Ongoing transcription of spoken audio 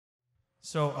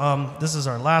So this is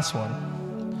our last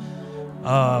one.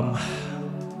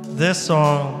 This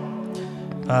song,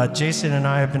 Jason and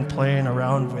I have been playing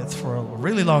around with for a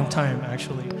really long time,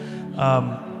 actually.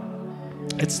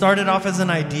 It started off as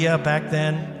an idea back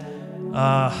then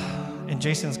in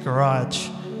Jason's garage.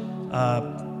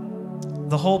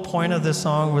 The whole point of this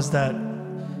song was that,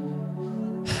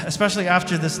 especially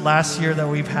after this last year that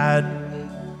we've had,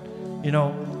 you know,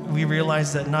 we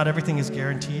realized that not everything is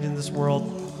guaranteed in this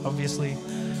world, obviously.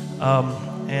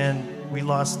 And we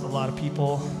lost a lot of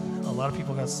people. A lot of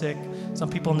people got sick. Some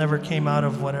people never came out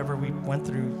of whatever we went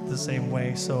through the same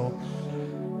way. So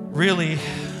really,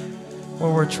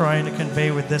 what we're trying to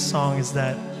convey with this song is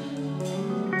that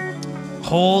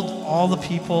hold all the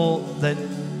people that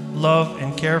love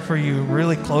and care for you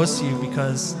really close to you,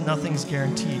 because nothing's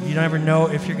guaranteed. You never know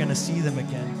if you're going to see them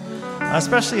again,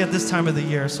 especially at this time of the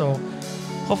year. So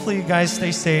hopefully you guys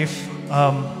stay safe.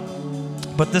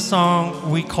 But this song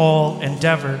we call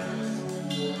Endeavor,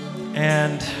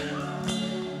 and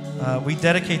we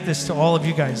dedicate this to all of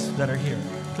you guys that are here,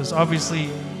 because obviously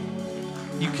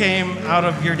you came out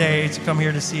of your day to come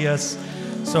here to see us,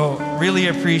 so really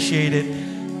appreciate it.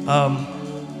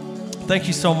 Thank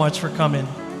you so much for coming.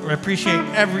 I appreciate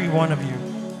every one of you,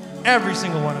 every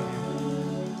single one of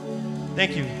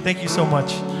you. Thank you so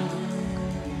much.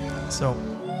 So.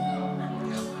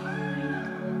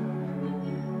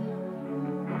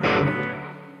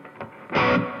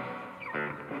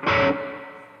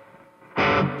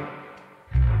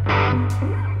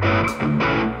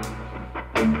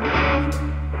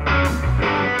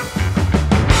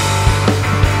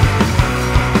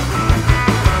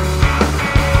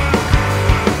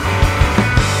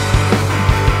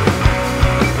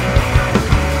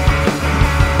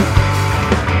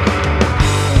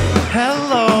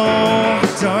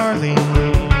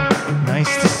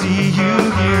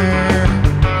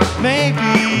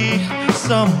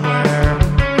 Somewhere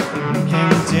we can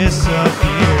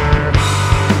disappear.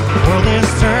 The world is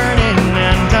turning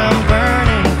and I'm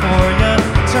burning for you.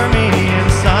 Turn me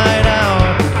inside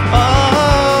out.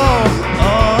 Oh,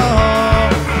 oh,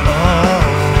 oh.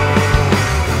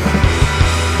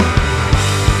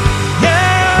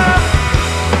 Yeah,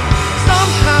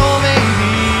 somehow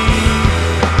maybe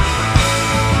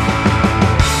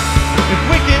if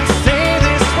we can stay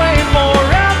this way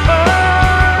forever.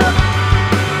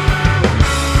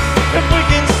 If we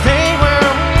can stay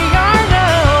where we are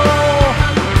now,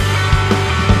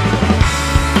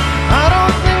 I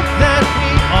don't think that we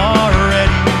are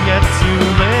ready yet to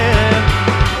live.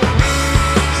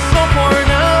 Somewhere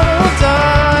now we'll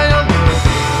die.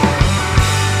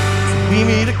 Till we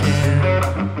meet again.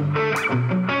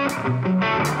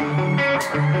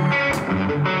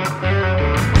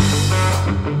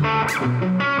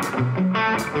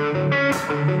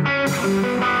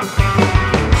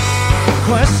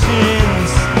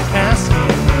 Questions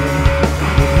asking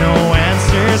with no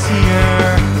answers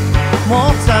here.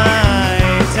 Multitasking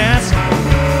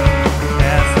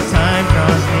as the time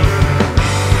draws near.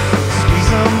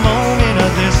 Squeeze a moment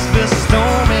of this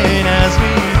bestowment as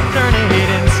we turn it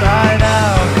inside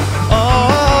out. Oh,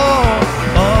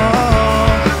 oh,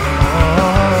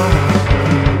 oh.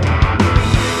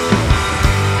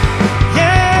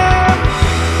 Yeah,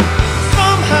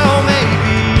 somehow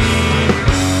maybe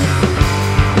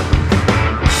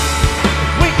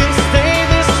we can stay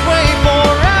this way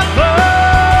forever.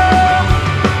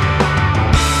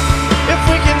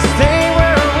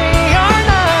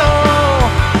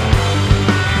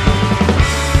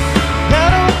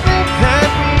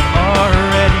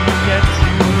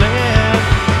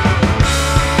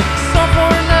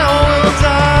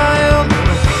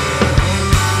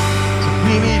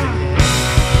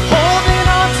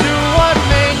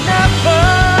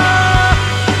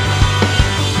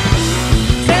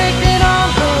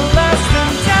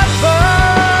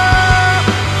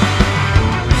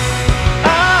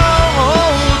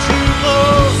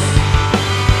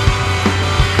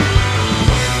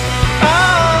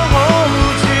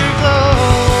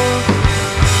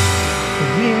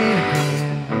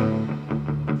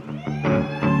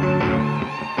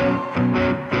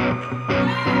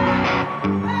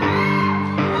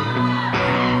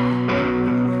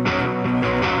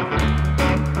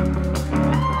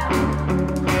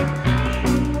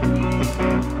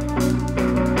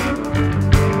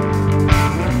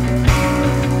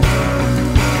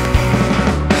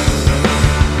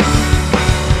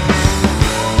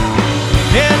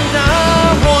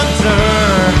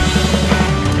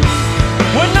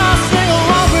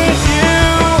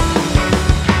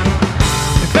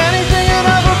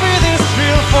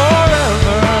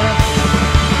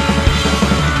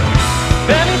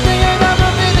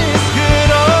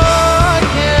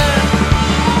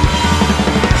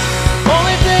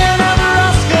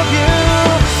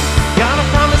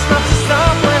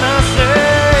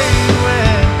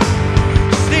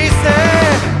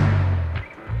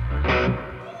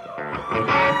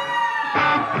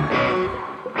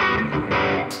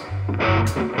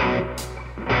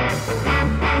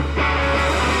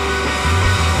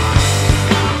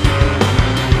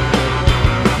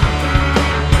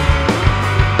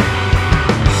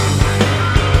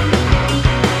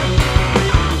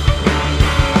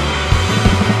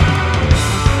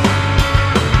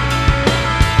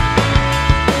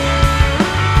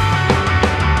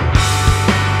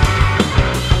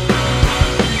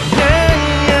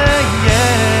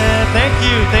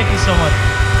 Thank you so much.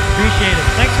 Appreciate it.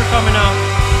 Thanks for coming out.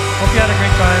 Hope you had a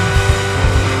great time.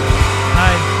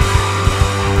 Hi.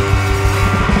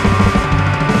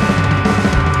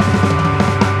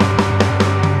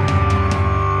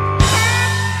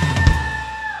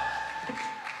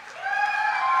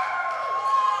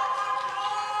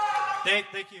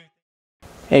 Thank you.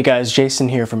 Hey guys, Jason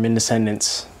here from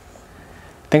Indescendants.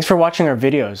 Thanks for watching our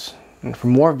videos, and for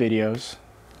more videos,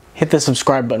 hit the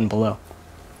subscribe button below.